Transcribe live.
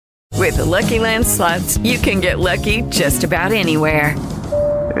With the Lucky Land Slots, you can get lucky just about anywhere.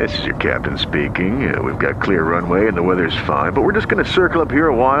 This is your captain speaking. We've got clear runway and the weather's fine, but we're just going to circle up here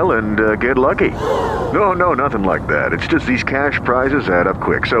a while and get lucky. No, nothing like that. It's just these cash prizes add up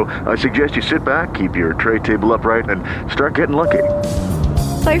quick. So I suggest you sit back, keep your tray table upright, and start getting lucky.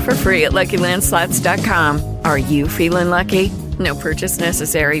 Play for free at LuckyLandSlots.com. Are you feeling lucky? No purchase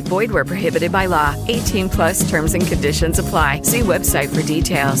necessary. Void where prohibited by law. 18 plus terms and conditions apply. See website for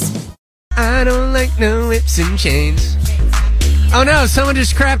details. I don't like no whips and chains. Oh no, someone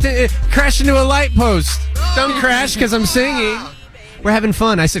just crashed into a light post. Don't crash because I'm singing. We're having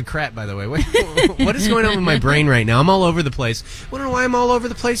fun. I said crap, by the way. What is going on with my brain right now? I'm all over the place. Want to know why I'm all over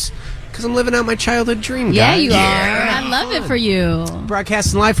the place? Because I'm living out my childhood dream, guys. Yeah, you are. I love it for you.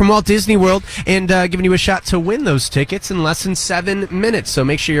 Broadcasting live from Walt Disney World and giving you a shot to win those tickets in less than 7 minutes. So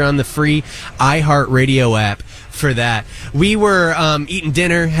make sure you're on the free iHeartRadio app for that. We were eating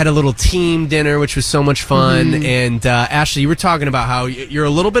dinner, had a little team dinner, which was so much fun. Mm-hmm. And Ashley, you were talking about how you're a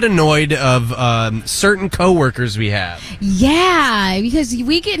little bit annoyed of certain coworkers we have. Yeah, because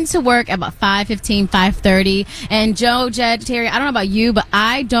we get into work at about 5:15, 5:30. And Joe, Jed, Terry, I don't know about you, but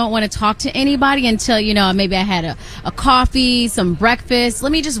I don't want to talk to anybody until, maybe I had a coffee, some breakfast.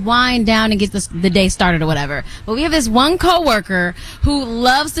 Let me just wind down and get the day started or whatever. But we have this one coworker who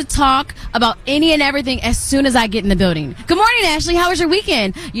loves to talk about any and everything as soon as I get in the building. Good morning, Ashley. How was your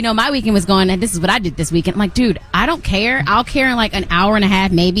weekend? My weekend was going, and this is what I did this weekend. I'm like, dude, I don't care. I'll care in like an hour and a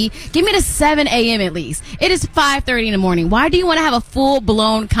half, maybe. Give me to 7 a.m. at least. It is 5:30 in the morning. Why do you want to have a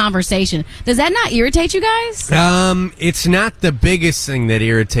full-blown conversation? Does that not irritate you guys? It's not the biggest thing that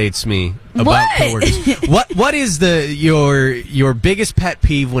irritates me about coworkers. What is your biggest pet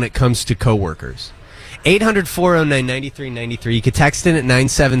peeve when it comes to coworkers? 800-409-9393. You can text in at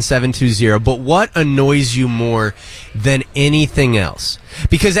 97720. But what annoys you more than anything else?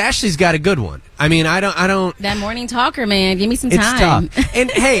 Because Ashley's got a good one. I mean, I don't. That morning talker, man. Give me some time. It's tough.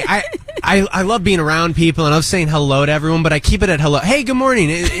 And hey, I love being around people and I love saying hello to everyone, but I keep it at hello. Hey, good morning.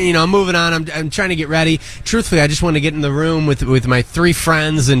 I'm moving on. I'm trying to get ready. Truthfully, I just want to get in the room with my 3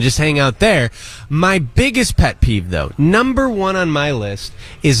 friends and just hang out there. My biggest pet peeve, though, number 1 on my list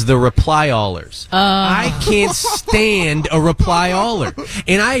is the reply-allers. I can't stand a reply-aller.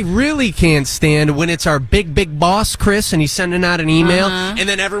 And I really can't stand when it's our big boss, Chris, and he's sending out an email, and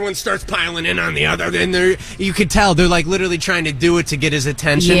then everyone starts piling in on the other. And you could tell they're like literally trying to do it to get his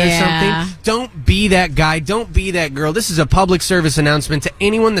attention or something. Don't be that guy. Don't be that girl. This is a public service announcement to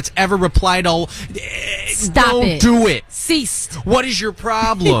anyone that's ever replied all. Don't do it. Ceased. What is your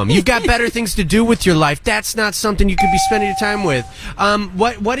problem? You've got better things to do with your life. That's not something you could be spending your time with.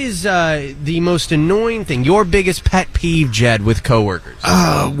 What is the most annoying thing? Your biggest pet peeve, Jed, with coworkers?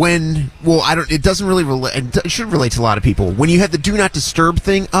 It doesn't really relate. It should relate to a lot of people. When you have the do not disturb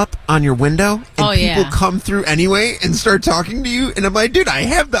thing up on your window, and people come through anyway and start talking to you, and I'm like, dude, I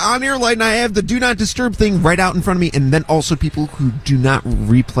have the on-air light and I have the do not disturb thing right out in front of me, and then also people who do not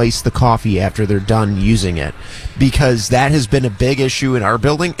replace the coffee after they're done using it, because that has been a big issue in our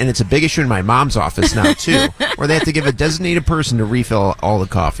building, and it's a big issue in my mom's office now too, where they have to give a designated person to refill all the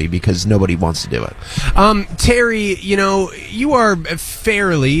coffee because nobody wants to do it. Terry, you are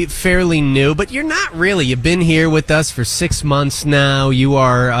fairly new, but you're not really. You've been here with us for 6 months now. You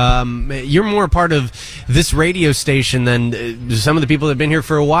are you're more part of this radio station than some of the people that have been here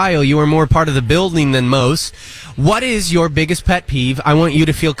for a while. You are more part of the building than most. What is your biggest pet peeve? I want you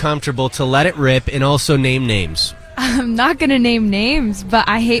to feel comfortable to let it rip and also name names. I'm not going to name names, but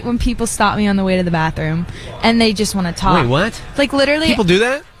I hate when people stop me on the way to the bathroom and they just want to talk. Wait, what? Like, literally. People do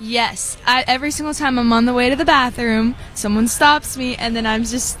that? Yes. Every single time I'm on the way to the bathroom, someone stops me, and then I'm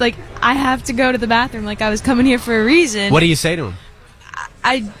just like, I have to go to the bathroom. Like, I was coming here for a reason. What do you say to them?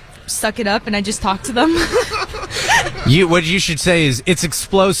 I suck it up and I just talk to them. What you should say is, it's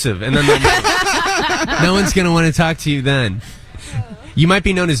explosive, and then no one's going to want to talk to you then. You might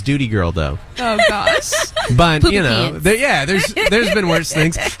be known as Duty Girl, though. Oh, gosh. But, there's been worse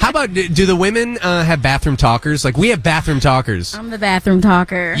things. How about, do the women have bathroom talkers? Like, we have bathroom talkers. I'm the bathroom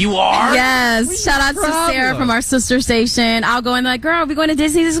talker. You are? Yes. Shout out to Sarah from our sister station. I'll go in like, girl, are we going to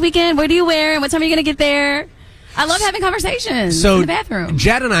Disney this weekend? What are you wearing? What time are you going to get there? I love having conversations in the bathroom.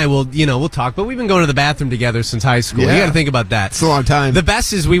 Jed and I we'll talk, but we've been going to the bathroom together since high school. Yeah. You got to think about that. It's a long time. The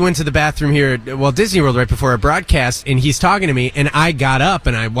best is we went to the bathroom here at Walt Disney World right before our broadcast, and he's talking to me, and I got up,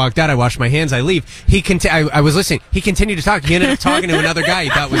 and I walked out. I washed my hands. I leave. I was listening. He continued to talk. He ended up talking to another guy he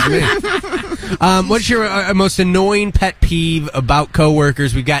thought was me. What's your most annoying pet peeve about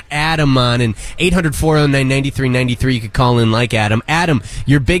coworkers? We've got Adam on, and 800-409-9393. You could call in like Adam. Adam,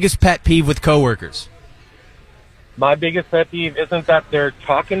 your biggest pet peeve with coworkers? My biggest pet peeve isn't that they're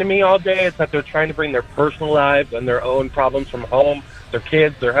talking to me all day. It's that they're trying to bring their personal lives and their own problems from home, their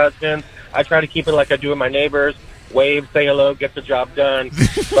kids, their husbands. I try to keep it like I do with my neighbors. Wave, say hello, get the job done.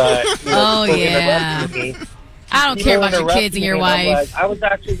 But, oh, yeah. I don't care about your kids and your wife. I was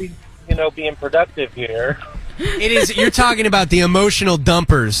actually, being productive here. It is. You're talking about the emotional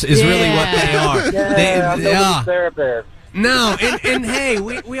dumpers is really what they are. Yeah, I'm therapist. No, and hey,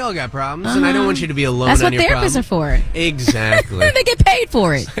 we all got problems, and I don't want you to be alone on your problems. That's what therapists are for. Exactly. They get paid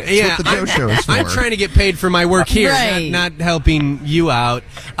for it. Yeah, what the Joe Show is for. I'm trying to get paid for my work here, right. not helping you out.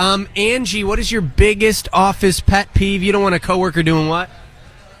 Angie, what is your biggest office pet peeve? You don't want a coworker doing what?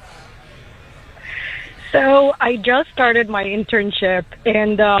 So I just started my internship,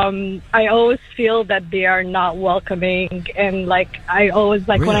 and I always feel that they are not welcoming, and I always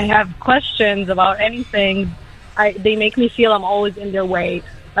really? When I have questions about anything, they make me feel I'm always in their way,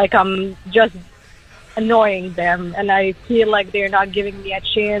 like I'm just annoying them, and I feel like they're not giving me a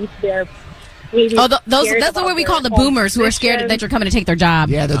chance. They're maybe that's the way we call the boomers who are scared that you're coming to take their job.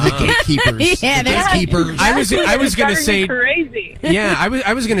 Yeah, they're the gatekeepers. Yeah, the gatekeepers. I was going to say crazy. Yeah,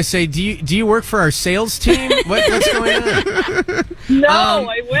 I was going to say, do you work for our sales team? What's going on? No,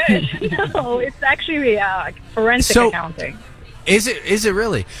 I wish. No, it's actually forensic accounting. Is it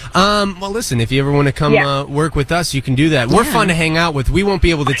really? Well, listen, if you ever want to come work with us, you can do that. We're fun to hang out with. We won't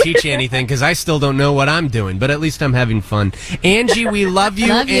be able to teach you anything because I still don't know what I'm doing, but at least I'm having fun. Angie, we love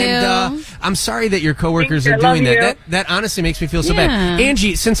you. And I'm sorry that your coworkers are doing that. That honestly makes me feel so bad.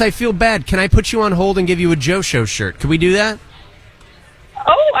 Angie, since I feel bad, can I put you on hold and give you a Joe Show shirt? Can we do that?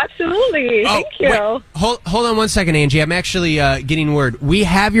 Oh, absolutely. Thank you. Wait, hold on one second, Angie. I'm actually getting word. We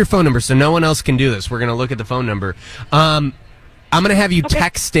have your phone number, so no one else can do this. We're going to look at the phone number. I'm going to have you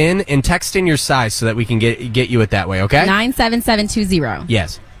text in your size so that we can get you it that way, okay? 97720.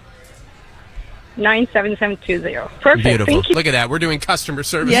 Yes. 97720. Perfect. Beautiful. Thank you. Look at that. We're doing customer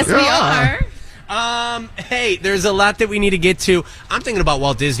service. Yes, we are. Hey, there's a lot that we need to get to. I'm thinking about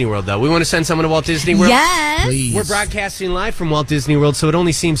Walt Disney World, though. We want to send someone to Walt Disney World? Yes. Please. We're broadcasting live from Walt Disney World, so it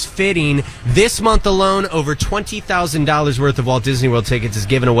only seems fitting. This month alone, over $20,000 worth of Walt Disney World tickets is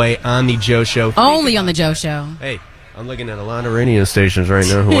given away on the Joe Show. Only on the Joe Show. Hey, I'm looking at a lot of radio stations right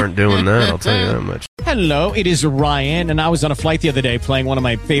now who aren't doing that. I'll tell you that much. Hello, it is Ryan, and I was on a flight the other day playing one of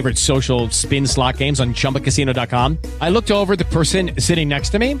my favorite social spin slot games on ChumbaCasino.com. I looked over at the person sitting next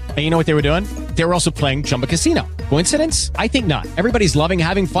to me, and you know what they were doing? They were also playing Chumba Casino. Coincidence? I think not. Everybody's loving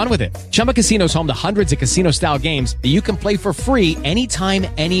having fun with it. Chumba Casino is home to hundreds of casino-style games that you can play for free anytime,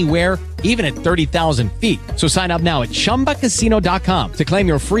 anywhere, even at 30,000 feet. So sign up now at ChumbaCasino.com to claim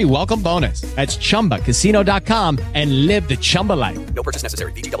your free welcome bonus. That's ChumbaCasino.com and live the Chumba life. No purchase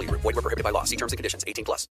necessary. VGW. Void where prohibited by law. See terms and conditions. 18+.